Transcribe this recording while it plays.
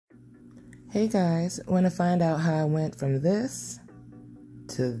Hey guys, want to find out how I went from this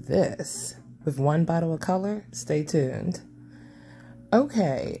to this with one bottle of color? Stay tuned.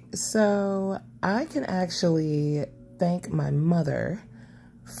 Okay, so I can actually thank my mother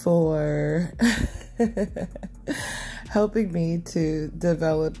for helping me to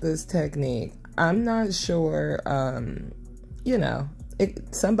develop this technique. I'm not sure,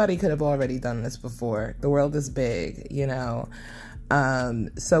 somebody could have already done this before. The world is big,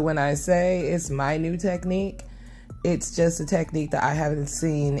 So when I say it's my new technique, it's just a technique that I haven't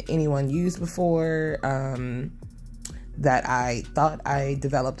seen anyone use before, that I thought I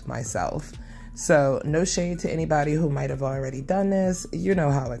developed myself. So no shade to anybody who might have already done this. You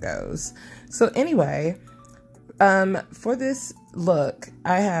know how it goes. So anyway, for this look,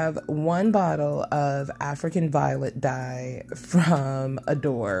 I have one bottle of African violet dye from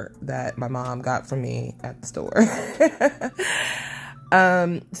Adore that my mom got for me at the store.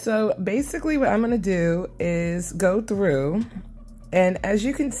 So basically what I'm going to do is go through, and as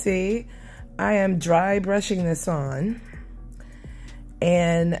you can see, I am dry brushing this on.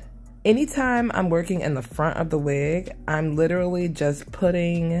 And anytime I'm working in the front of the wig, I'm literally just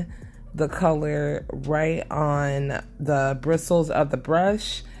putting the color right on the bristles of the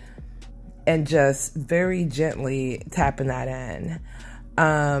brush and just very gently tapping that in.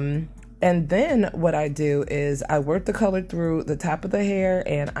 And then what I do is I work the color through the top of the hair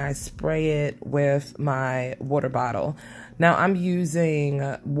and I spray it with my water bottle. Now I'm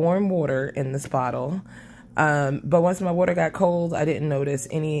using warm water in this bottle, but once my water got cold, I didn't notice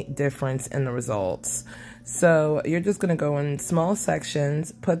any difference in the results. So you're just gonna go in small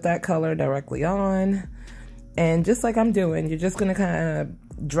sections, put that color directly on, and just like I'm doing, you're just gonna kind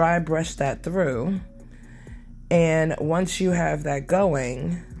of dry brush that through. And once you have that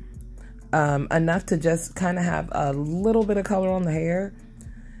going, enough to just kind of have a little bit of color on the hair,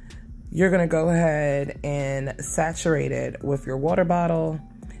 you're going to go ahead and saturate it with your water bottle,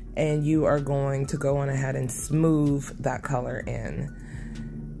 and you are going to go on ahead and smooth that color in.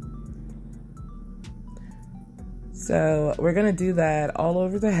 So we're going to do that all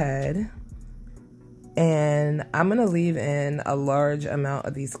over the head, and I'm going to leave in a large amount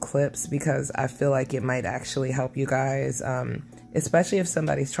of these clips because I feel like it might actually help you guys, especially if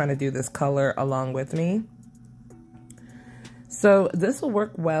somebody's trying to do this color along with me. So this will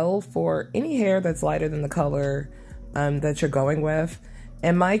work well for any hair that's lighter than the color that you're going with.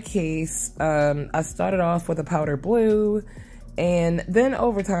 In my case, I started off with a powder blue, and then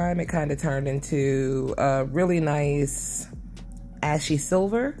over time it kind of turned into a really nice ashy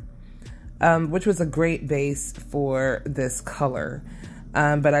silver, which was a great base for this color.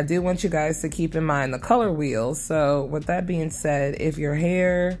 But I do want you guys to keep in mind the color wheel. So with that being said, if your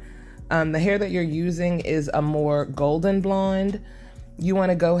hair, the hair that you're using is a more golden blonde, you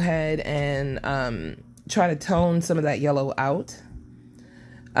want to go ahead and try to tone some of that yellow out,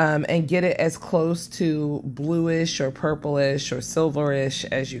 and get it as close to bluish or purplish or silverish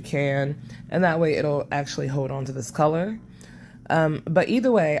as you can. And that way it'll actually hold on to this color. But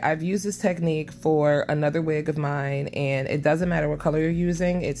either way, I've used this technique for another wig of mine, and it doesn't matter what color you're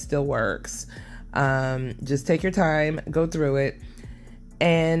using, it still works. Just take your time, go through it,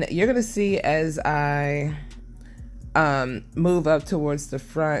 and you're gonna see as I move up towards the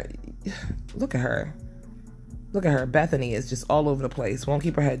front. Look at her. Look at her. Bethany is just all over the place, won't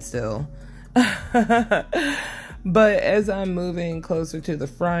keep her head still. But as I'm moving closer to the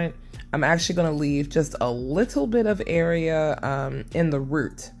front, I'm actually going to leave just a little bit of area in the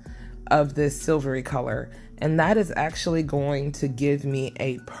root of this silvery color. And that is actually going to give me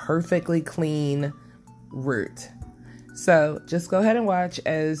a perfectly clean root. So just go ahead and watch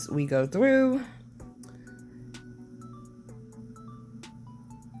as we go through.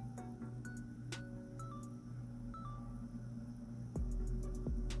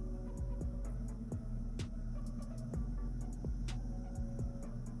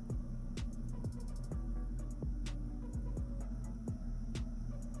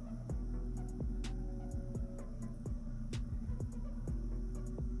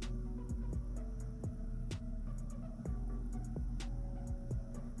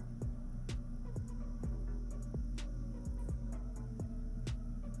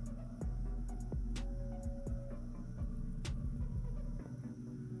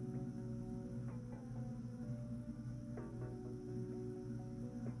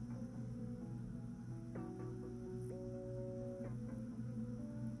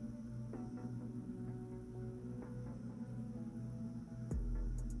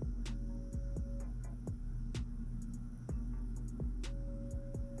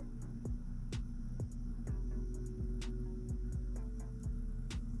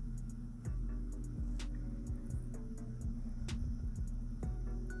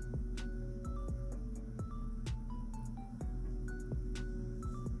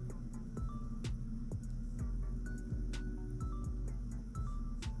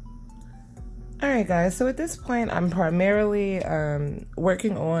 Alright guys, so at this point I'm primarily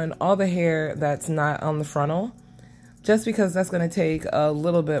working on all the hair that's not on the frontal, just because that's going to take a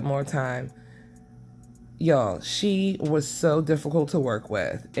little bit more time. Y'all, she was so difficult to work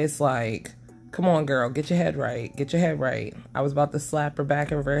with. It's like, come on girl, get your head right, get your head right. I was about to slap her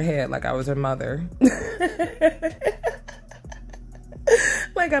back over her head like I was her mother.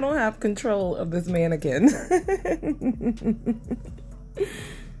 Like I don't have control of this mannequin.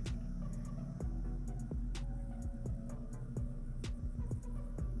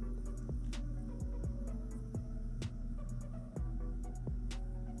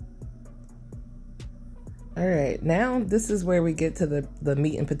 All right, now this is where we get to the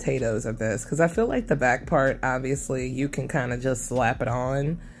meat and potatoes of this, because I feel like the back part, obviously, you can kind of just slap it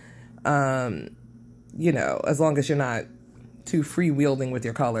on, you know, as long as you're not too freewheeling with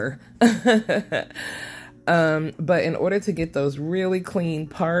your color. But in order to get those really clean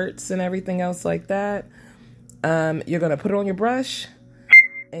parts and everything else like that, you're going to put it on your brush,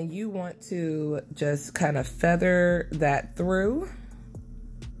 and you want to just kind of feather that through.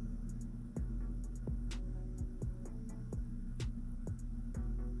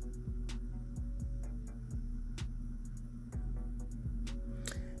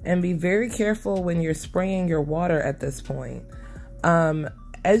 And be very careful when you're spraying your water at this point.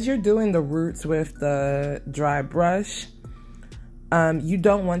 As you're doing the roots with the dry brush, you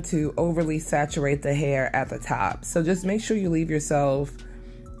don't want to overly saturate the hair at the top. So just make sure you leave yourself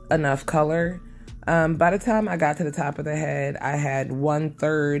enough color. By the time I got to the top of the head, I had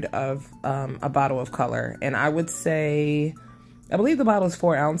 1/3 of a bottle of color. And I would say, I believe the bottle is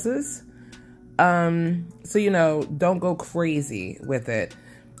 4 ounces. So, you know, don't go crazy with it.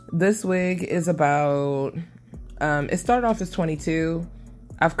 This wig is about, it started off as 22.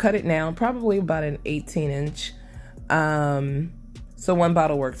 I've cut it now, probably about an 18-inch. So 1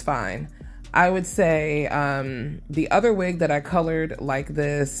 bottle works fine. I would say the other wig that I colored like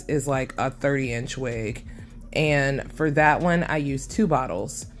this is like a 30-inch wig. And for that one, I used 2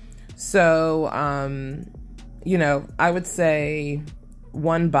 bottles. So, you know, I would say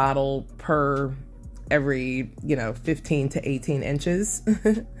 1 bottle per every, you know, 15 to 18 inches.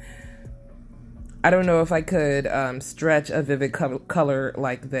 I don't know if I could stretch a vivid color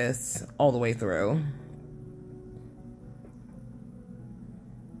like this all the way through.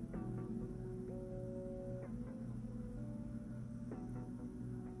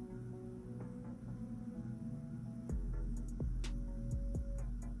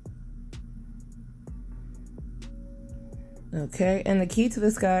 Okay, and the key to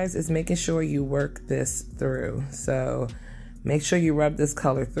this, guys, is making sure you work this through. So make sure you rub this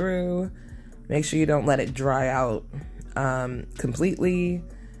color through. Make sure you don't let it dry out completely.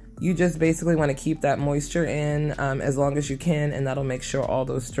 You just basically want to keep that moisture in as long as you can, and that'll make sure all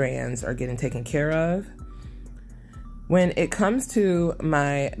those strands are getting taken care of. When it comes to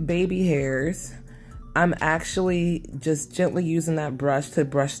my baby hairs, I'm actually just gently using that brush to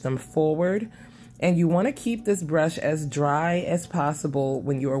brush them forward. And you want to keep this brush as dry as possible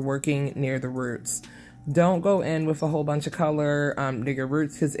when you are working near the roots. Don't go in with a whole bunch of color near your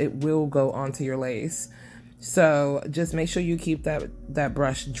roots, because it will go onto your lace. So just make sure you keep that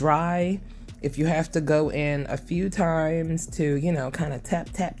brush dry. If you have to go in a few times to, you know, kind of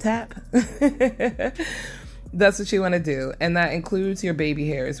tap, tap, tap, that's what you want to do. And that includes your baby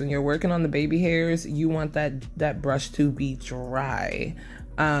hairs. When you're working on the baby hairs, you want that brush to be dry.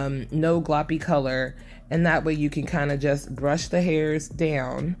 No gloppy color, and that way you can kind of just brush the hairs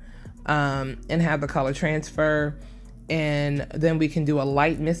down and have the color transfer, and then we can do a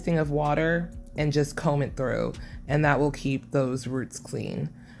light misting of water and just comb it through, and that will keep those roots clean.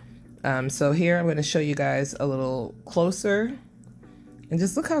 So here I'm going to show you guys a little closer, and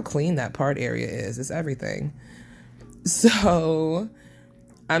just look how clean that part area is. It's everything. So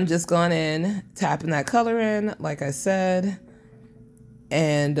I'm just going in, tapping that color in, like I said.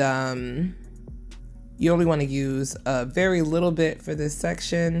 And you only want to use a very little bit for this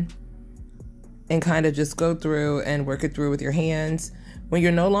section, and kind of just go through and work it through with your hands. When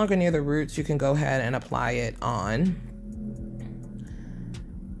you're no longer near the roots, you can go ahead and apply it on.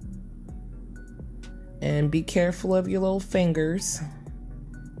 And be careful of your little fingers.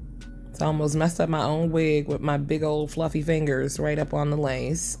 It's almost messed up my own wig with my big old fluffy fingers right up on the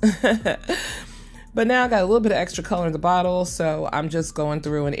lace. But now I got a little bit of extra color in the bottle, so I'm just going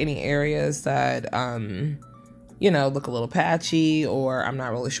through in any areas that, you know, look a little patchy or I'm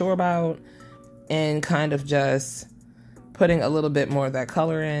not really sure about, and kind of just putting a little bit more of that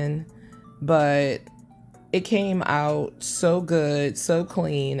color in. But it came out so good, so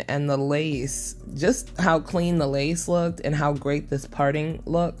clean, and the lace, just how clean the lace looked and how great this parting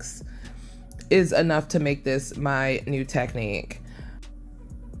looks. is enough to make this my new technique.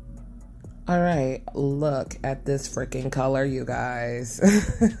 All right, look at this freaking color, you guys.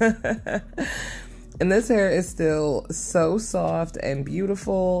 And this hair is still so soft and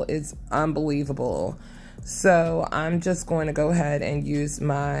beautiful. It's unbelievable. So I'm just going to go ahead and use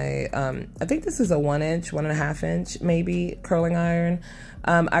my, I think this is a 1 inch, 1.5 inch maybe curling iron.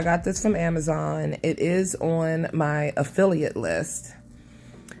 I got this from Amazon. It is on my affiliate list.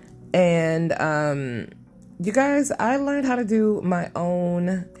 And you guys, I learned how to do my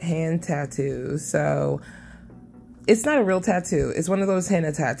own hand tattoo. So it's not a real tattoo. It's one of those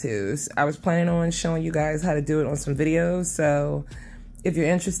henna tattoos. I was planning on showing you guys how to do it on some videos. So if you're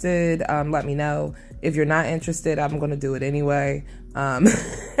interested, let me know. If you're not interested, I'm going to do it anyway. And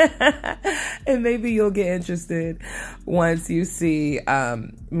maybe you'll get interested once you see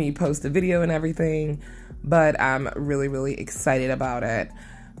me post a video and everything. But I'm really, really excited about it.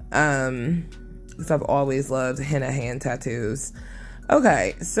 Because I've always loved henna hand tattoos.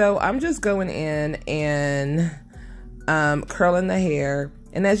 Okay, so I'm just going in and curling the hair.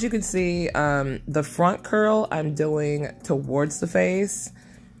 And as you can see, the front curl I'm doing towards the face.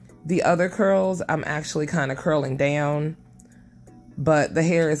 The other curls, I'm actually kind of curling down, but the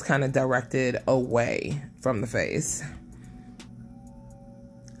hair is kind of directed away from the face.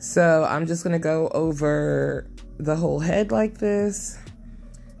 So I'm just going to go over the whole head like this.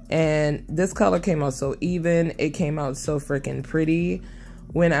 And this color came out so even. It came out so freaking pretty.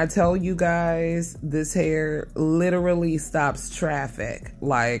 When I tell you guys, this hair literally stops traffic.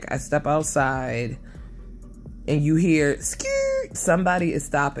 Like, I step outside and you hear, skeet, somebody is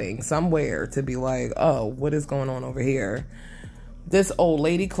stopping somewhere to be like, oh, what is going on over here? This old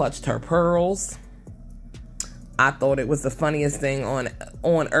lady clutched her pearls. I thought it was the funniest thing on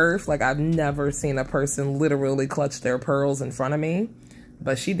earth. Like, I've never seen a person literally clutch their pearls in front of me.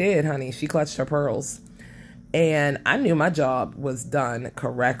 But she did, honey. She clutched her pearls. And I knew my job was done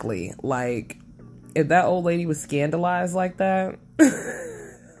correctly. Like, if that old lady was scandalized like that.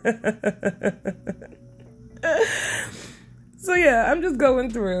 So yeah, I'm just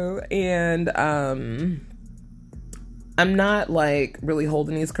going through and I'm not like really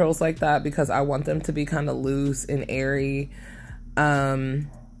holding these curls like that because I want them to be kind of loose and airy. I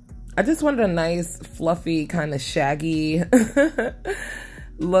just wanted a nice fluffy kind of shaggy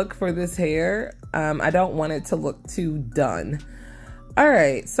look for this hair. I don't want it to look too done. All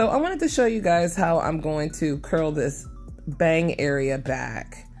right, so I wanted to show you guys how I'm going to curl this bang area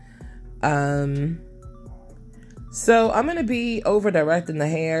back. So I'm going to be over directing the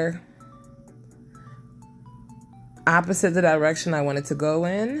hair opposite the direction I want it to go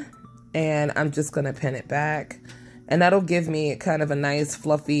in, and I'm just going to pin it back, and that'll give me kind of a nice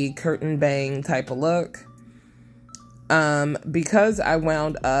fluffy curtain bang type of look. Because I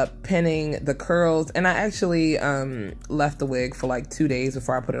wound up pinning the curls, and I actually left the wig for like 2 days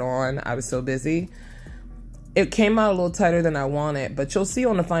before I put it on. I was so busy. It came out a little tighter than I wanted, but you'll see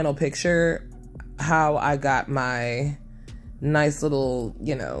on the final picture how I got my nice little,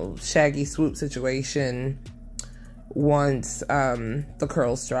 you know, shaggy swoop situation once the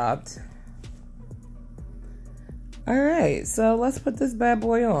curls dropped. All right, so let's put this bad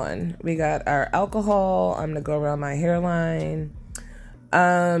boy on. We got our alcohol. I'm gonna go around my hairline.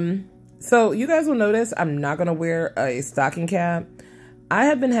 So you guys will notice I'm not gonna wear a stocking cap. I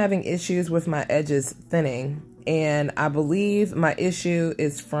have been having issues with my edges thinning, and I believe my issue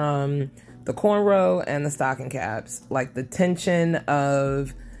is from the cornrow and the stocking caps, like the tension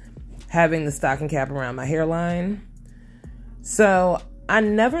of having the stocking cap around my hairline. So I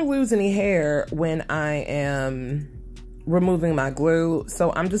never lose any hair when I am removing my glue.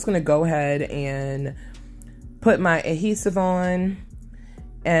 So I'm just going to go ahead and put my adhesive on.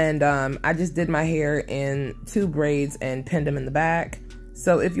 And I just did my hair in 2 braids and pinned them in the back.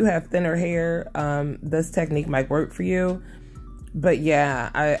 So if you have thinner hair, this technique might work for you. But yeah,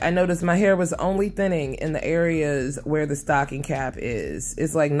 I noticed my hair was only thinning in the areas where the stocking cap is.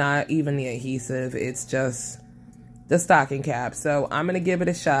 It's like not even the adhesive. It's just the stocking cap. So I'm going to give it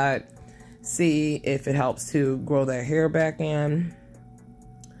a shot. See if it helps to grow their hair back in.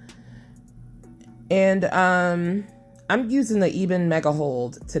 And I'm using the Eben Mega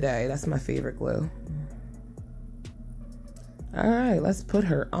Hold today. That's my favorite glue. All right, let's put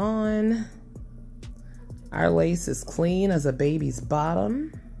her on. Our lace is clean as a baby's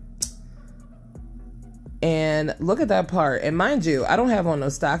bottom. And look at that part. And mind you, I don't have on no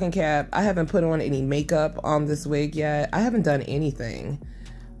stocking cap. I haven't put on any makeup on this wig yet. I haven't done anything.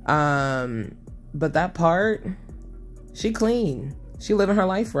 But that part, she clean. She living her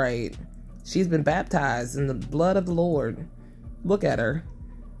life right. She's been baptized in the blood of the Lord. Look at her.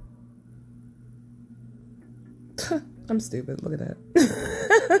 I'm stupid. Look at that.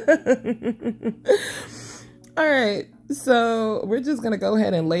 All right. So we're just going to go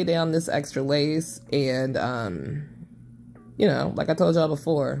ahead and lay down this extra lace. And, you know, like I told y'all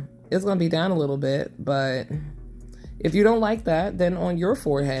before, it's going to be down a little bit. But if you don't like that, then on your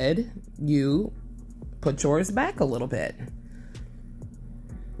forehead, you put yours back a little bit.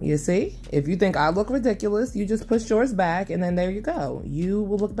 You see? If you think I look ridiculous, you just push yours back and then there you go. You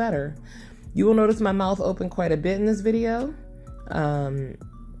will look better. You will notice my mouth opened quite a bit in this video. There's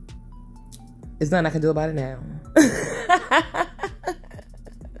nothing I can do about it now.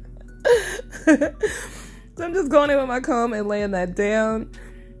 So I'm just going in with my comb and laying that down.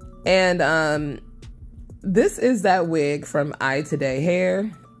 And this is that wig from ITODAY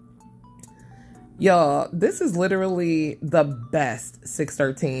Hair. Y'all, this is literally the best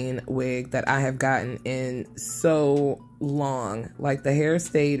 613 wig that I have gotten in so long. Like, the hair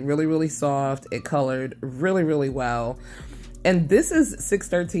stayed really, really soft. It colored really, really well. And this is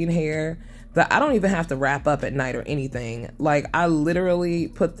 613 hair that I don't even have to wrap up at night or anything. Like, I literally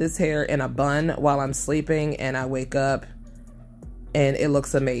put this hair in a bun while I'm sleeping and I wake up and it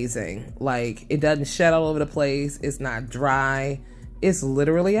looks amazing. Like, it doesn't shed all over the place. It's not dry. It's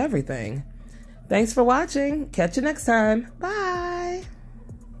literally everything. Thanks for watching. Catch you next time. Bye.